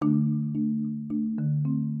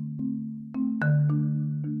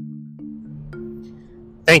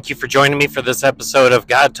Thank you for joining me for this episode of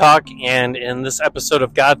God Talk. And in this episode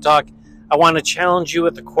of God Talk, I want to challenge you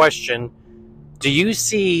with the question: do you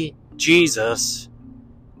see Jesus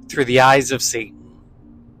through the eyes of Satan?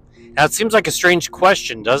 Now, it seems like a strange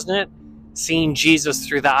question, doesn't it? Seeing Jesus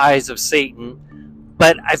through the eyes of Satan.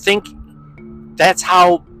 But I think that's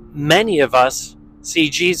how many of us see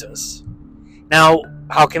Jesus. Now,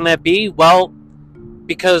 how can that be? Well,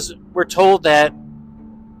 because we're told that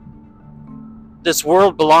this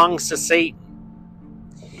world belongs to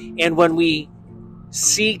Satan. And when we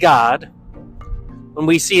see God, when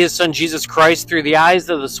we see his son Jesus Christ through the eyes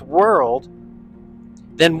of this world,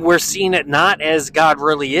 then we're seeing it not as God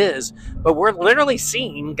really is, but we're literally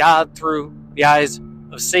seeing God through the eyes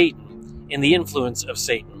of Satan and the influence of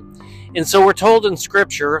Satan. And so we're told in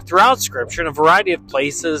Scripture, throughout Scripture, in a variety of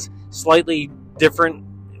places, slightly different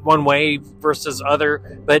one way versus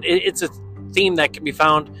other, but it's a theme that can be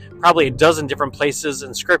found probably a dozen different places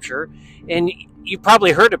in Scripture. And you've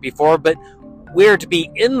probably heard it before, but we're to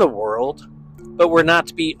be in the world, but we're not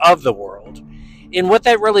to be of the world. And what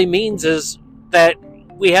that really means is that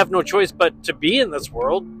we have no choice but to be in this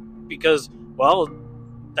world because, well,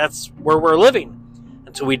 that's where we're living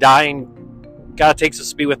until we die and God takes us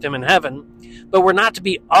to be with him in heaven. But we're not to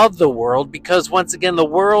be of the world because, once again, the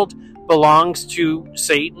world belongs to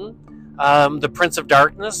Satan, the prince of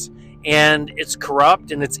darkness, and it's corrupt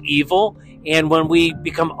and it's evil. And when we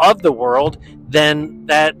become of the world, then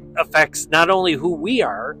that affects not only who we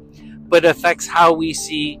are, but affects how we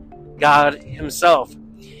see God himself.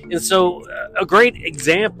 And so a great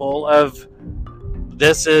example of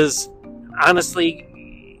this is,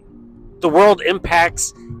 honestly, the world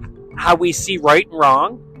impacts how we see right and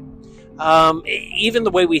wrong, even the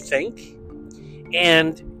way we think,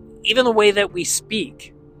 and even the way that we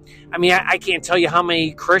speak. I mean, I can't tell you how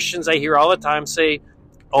many Christians I hear all the time say,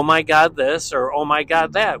 "Oh my God, this," or "Oh my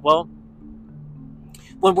God, that." Well,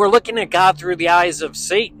 when we're looking at God through the eyes of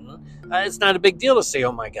Satan, it's not a big deal to say,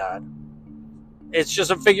 "Oh my God." It's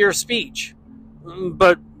just a figure of speech.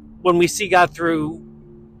 But when we see God through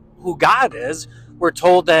who God is, we're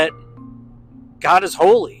told that God is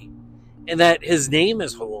holy and that his name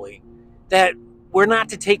is holy, that we're not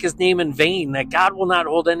to take his name in vain, that God will not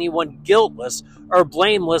hold anyone guiltless or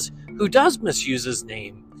blameless who does misuse his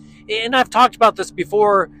name. And I've talked about this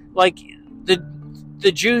before, like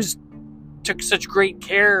the Jews took such great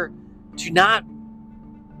care to not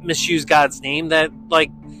misuse God's name that,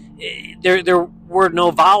 like, there were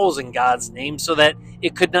no vowels in God's name so that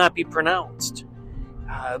it could not be pronounced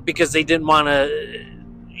because they didn't want to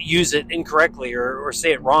use it incorrectly or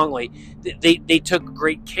say it wrongly. They took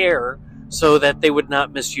great care so that they would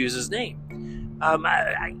not misuse his name.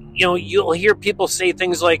 You'll hear people say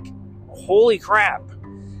things like, "Holy crap."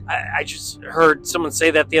 I just heard someone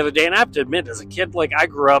say that the other day, and I have to admit, as a kid, like, I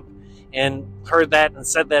grew up and heard that and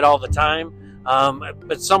said that all the time.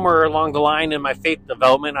 But somewhere along the line in my faith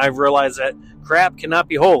development, I realized that crap cannot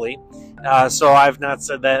be holy. So I've not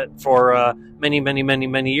said that for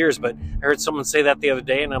many years. But I heard someone say that the other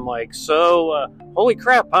day, and I'm like, holy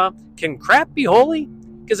crap, huh? Can crap be holy?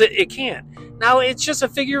 Because it can't. Now, it's just a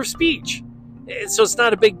figure of speech. So it's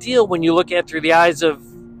not a big deal when you look at it through the eyes of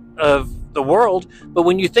the world. But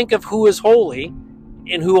when you think of who is holy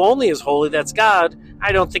and who only is holy, that's God,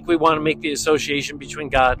 I don't think we want to make the association between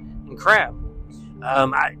God and crap.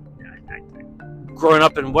 Growing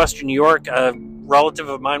up in Western New York, a relative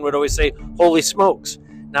of mine would always say, "Holy smokes."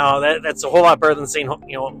 Now, that's a whole lot better than saying,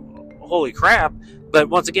 "Holy crap." But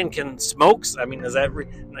once again, can smokes, I mean,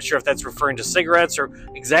 I'm not sure if that's referring to cigarettes or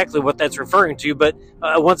exactly what that's referring to, but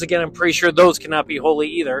once again, I'm pretty sure those cannot be holy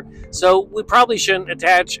either. So we probably shouldn't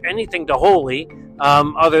attach anything to holy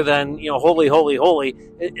other than, holy, holy, holy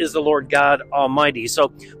is the Lord God Almighty.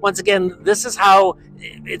 So once again, this is how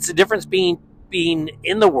it's the difference being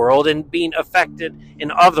in the world and being affected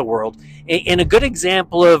and of the world. And a good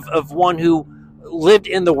example of one who lived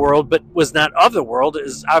in the world but was not of the world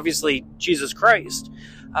is obviously Jesus Christ,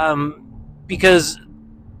 because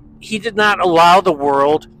he did not allow the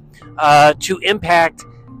world to impact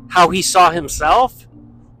how he saw himself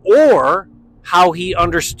or how he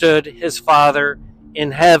understood his Father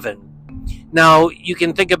in heaven. Now, you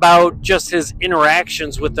can think about just his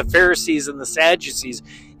interactions with the Pharisees and the Sadducees.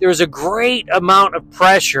 There's a great amount of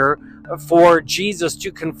pressure for Jesus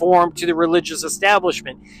to conform to the religious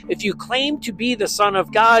establishment. If you claim to be the Son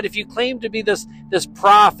of God, if you claim to be this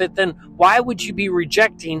prophet, then why would you be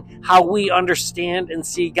rejecting how we understand and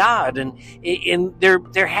see God? And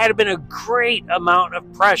there had been a great amount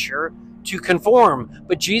of pressure to conform,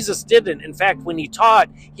 but Jesus didn't. In fact, when he taught,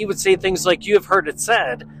 he would say things like, "You have heard it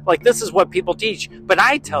said," like, this is what people teach, but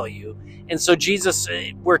I tell you. And so Jesus,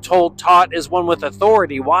 we're told, taught as one with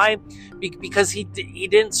authority. Why? Because he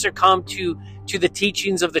didn't succumb to the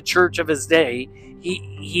teachings of the church of his day.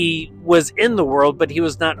 He was in the world, but he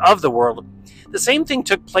was not of the world. The same thing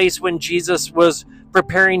took place when Jesus was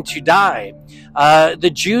preparing to die.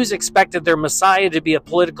 The Jews expected their Messiah to be a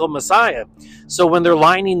political Messiah. So when they're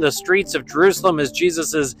lining the streets of Jerusalem as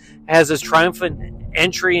Jesus has his triumphant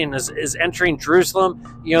entry and is entering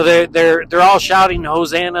Jerusalem, they're all shouting,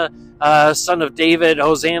 "Hosanna, Son of David,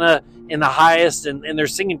 Hosanna in the highest," and they're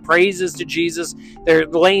singing praises to Jesus. They're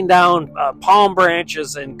laying down palm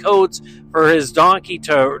branches and coats for his donkey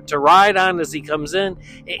to ride on as he comes in,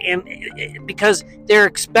 and because they're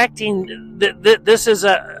expecting that this is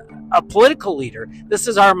a political leader. This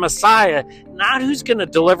is our Messiah, not who's going to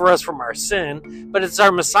deliver us from our sin, but it's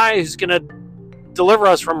our Messiah who's going to deliver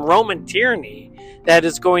us from Roman tyranny, that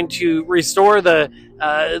is going to restore the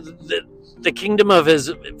kingdom of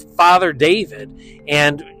his father David,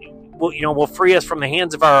 and will free us from the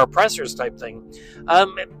hands of our oppressors, type thing.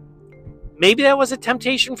 Maybe that was a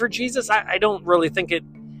temptation for Jesus. I don't really think it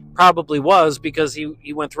probably was, because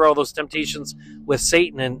he went through all those temptations with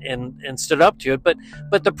Satan and stood up to it.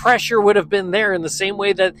 But the pressure would have been there in the same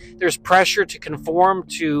way that there's pressure to conform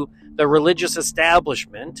to the religious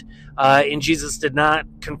establishment, and Jesus did not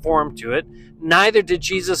conform to it. Neither did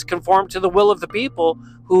Jesus conform to the will of the people,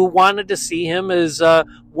 who wanted to see him as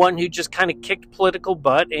one who just kind of kicked political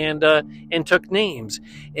butt and took names.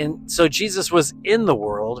 And so Jesus was in the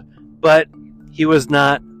world, but he was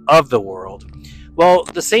not of the world. Well,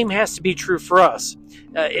 the same has to be true for us.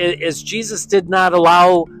 As Jesus did not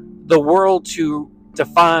allow the world to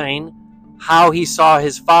define how he saw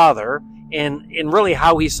his Father and really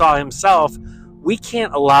how he saw himself, we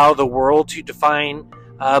can't allow the world to define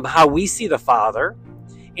how we see the Father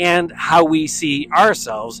and how we see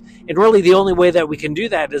ourselves. And really the only way that we can do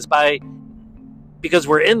that is because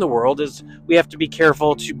we're in the world, is we have to be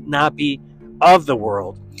careful to not be of the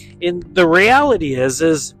world. And the reality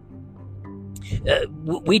is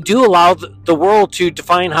we do allow the world to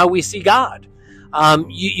define how we see God.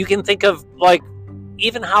 You can think of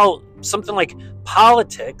even how something like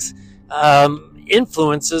politics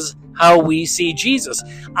influences how we see Jesus.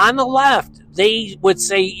 On the left, they would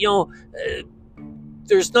say,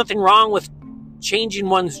 there's nothing wrong with changing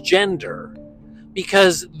one's gender,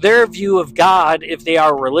 because their view of God, if they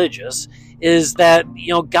are religious, is that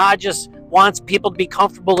God just wants people to be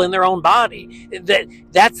comfortable in their own body.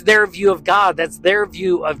 That's their view of God. That's their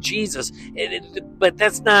view of Jesus. But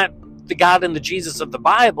that's not the God and the Jesus of the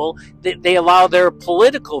Bible. They allow their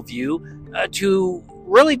political view to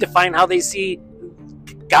really define how they see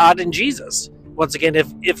God and Jesus. Once again,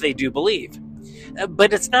 if they do believe.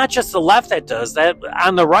 But it's not just the left that does that.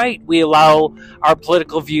 On the right, we allow our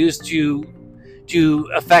political views to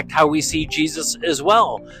affect how we see Jesus as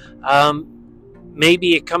well.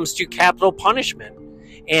 Maybe it comes to capital punishment,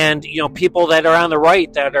 and people that are on the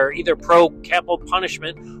right that are either pro capital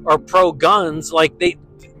punishment or pro guns,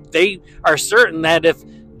 they are certain that if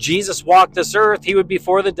Jesus walked this earth, he would be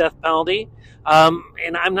for the death penalty.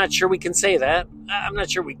 And I'm not sure we can say that. I'm not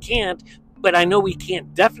sure we can't. But I know we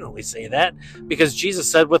can't definitely say that, because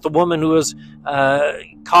Jesus said with the woman who was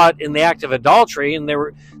caught in the act of adultery and they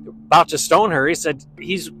were about to stone her, he said,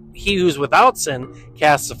 he who's without sin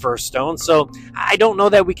casts the first stone. So I don't know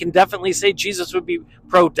that we can definitely say Jesus would be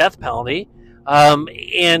pro-death penalty.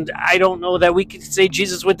 And I don't know that we could say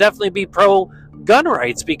Jesus would definitely be pro-gun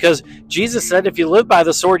rights, because Jesus said if you live by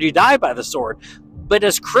the sword, you die by the sword. But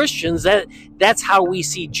as Christians, that's how we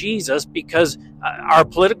see Jesus, because our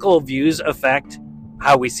political views affect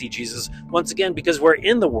how we see Jesus. Once again, because we're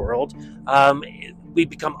in the world, we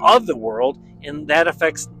become of the world, and that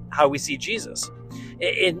affects how we see Jesus.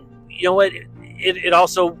 And you know what? It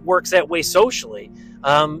also works that way socially,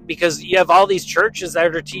 because you have all these churches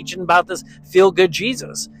that are teaching about this feel-good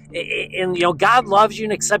Jesus. And God loves you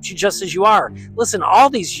and accepts you just as you are. Listen, all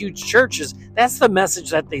these huge churches, that's the message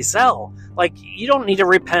that they sell. You don't need to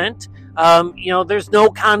repent. There's no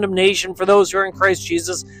condemnation for those who are in Christ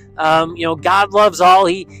Jesus. God loves all.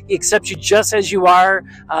 He accepts you just as you are.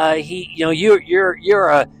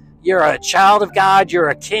 You're a child of God. You're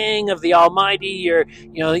a king of the Almighty. You're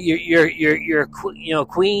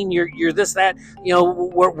queen. You're this, that.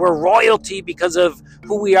 We're royalty because of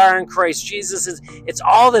who we are in Christ Jesus. It's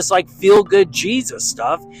all this feel good Jesus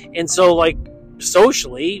stuff. And so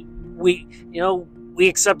socially, we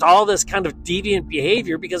accept all this kind of deviant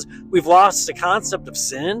behavior because we've lost the concept of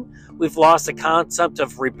sin. We've lost the concept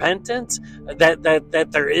of repentance, that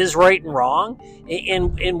there is right and wrong.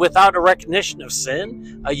 And without a recognition of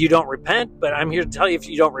sin, you don't repent. But I'm here to tell you, if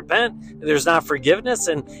you don't repent, there's not forgiveness.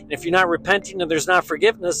 And if you're not repenting and there's not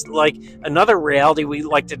forgiveness, like another reality we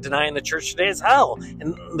like to deny in the church today is hell.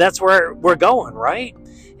 And that's where we're going, right?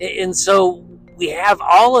 And so we have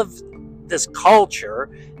all of this culture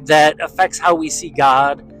that affects how we see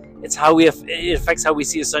God. It affects how we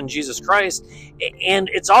see His Son, Jesus Christ. And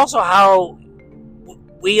it's also how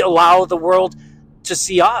we allow the world to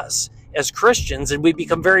see us as Christians, and we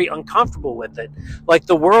become very uncomfortable with it. Like,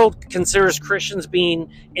 the world considers Christians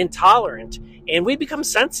being intolerant, and we become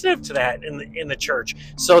sensitive to that in the church.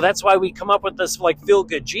 So that's why we come up with this like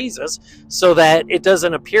feel-good Jesus, so that it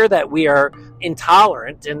doesn't appear that we are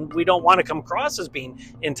intolerant, and we don't want to come across as being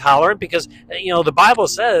intolerant, because the Bible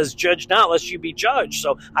says, "Judge not, lest you be judged."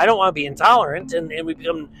 So I don't want to be intolerant, and we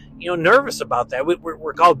become nervous about that.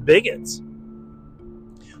 We're called bigots.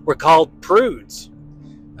 We're called prudes.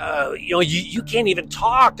 You can't even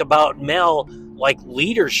talk about male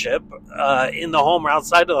leadership in the home or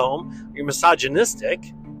outside of the home. You're misogynistic.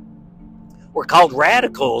 We're called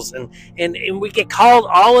radicals, and we get called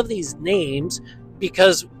all of these names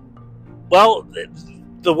because, well,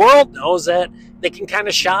 the world knows that they can kind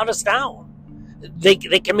of shout us down. They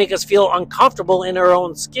can make us feel uncomfortable in our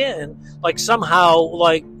own skin, like somehow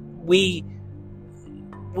we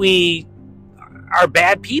are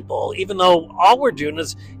bad people, even though all we're doing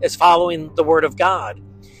is following the Word of God.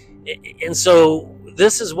 And so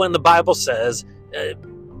this is when the Bible says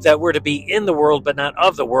that we're to be in the world but not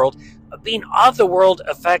of the world. Being of the world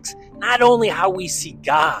affects not only how we see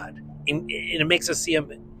God, and it makes us see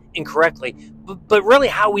Him incorrectly, but really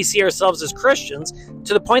how we see ourselves as Christians,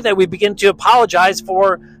 to the point that we begin to apologize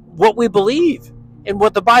for what we believe and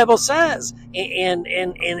what the Bible says, and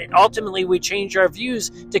ultimately we change our views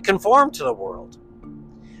to conform to the world.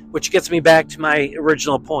 Which gets me back to my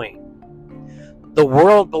original point. The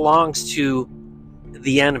world belongs to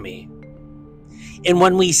the enemy. And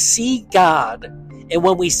when we see God, and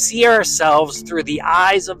when we see ourselves through the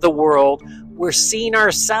eyes of the world, we're seeing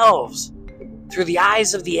ourselves through the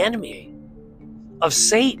eyes of the enemy, of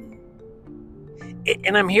Satan.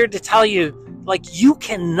 And I'm here to tell you, you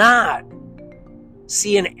cannot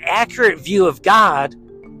see an accurate view of God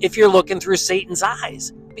if you're looking through Satan's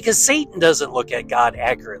eyes, because Satan doesn't look at God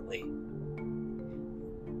accurately.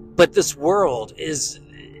 But this world is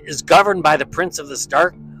governed by the prince of this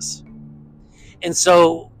darkness. And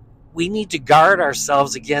so we need to guard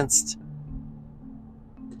ourselves against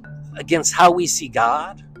how we see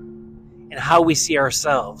God and how we see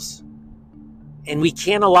ourselves. And we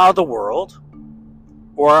can't allow the world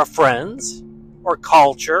or our friends or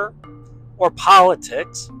culture or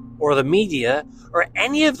politics or the media or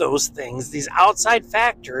any of those things, these outside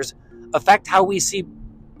factors, affect how we see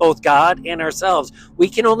both God and ourselves. We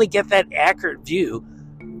can only get that accurate view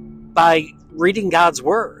by reading God's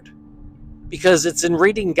Word, because it's in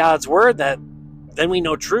reading God's Word that then we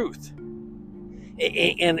know truth.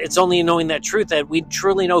 And it's only in knowing that truth that we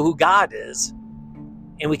truly know who God is,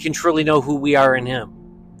 and we can truly know who we are in Him.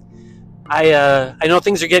 I know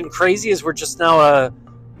things are getting crazy as we're just now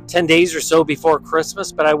 10 days or so before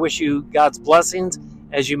Christmas, but I wish you God's blessings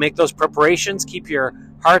as you make those preparations. Keep your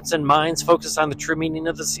hearts and minds focused on the true meaning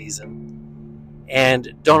of the season,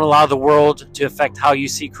 and don't allow the world to affect how you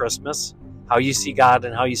see Christmas, how you see God,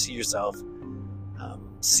 and how you see yourself.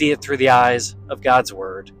 See it through the eyes of God's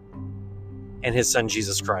Word and His Son,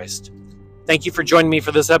 Jesus Christ. Thank you for joining me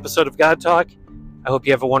for this episode of God Talk. I hope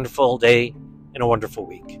you have a wonderful day and a wonderful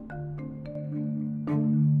week.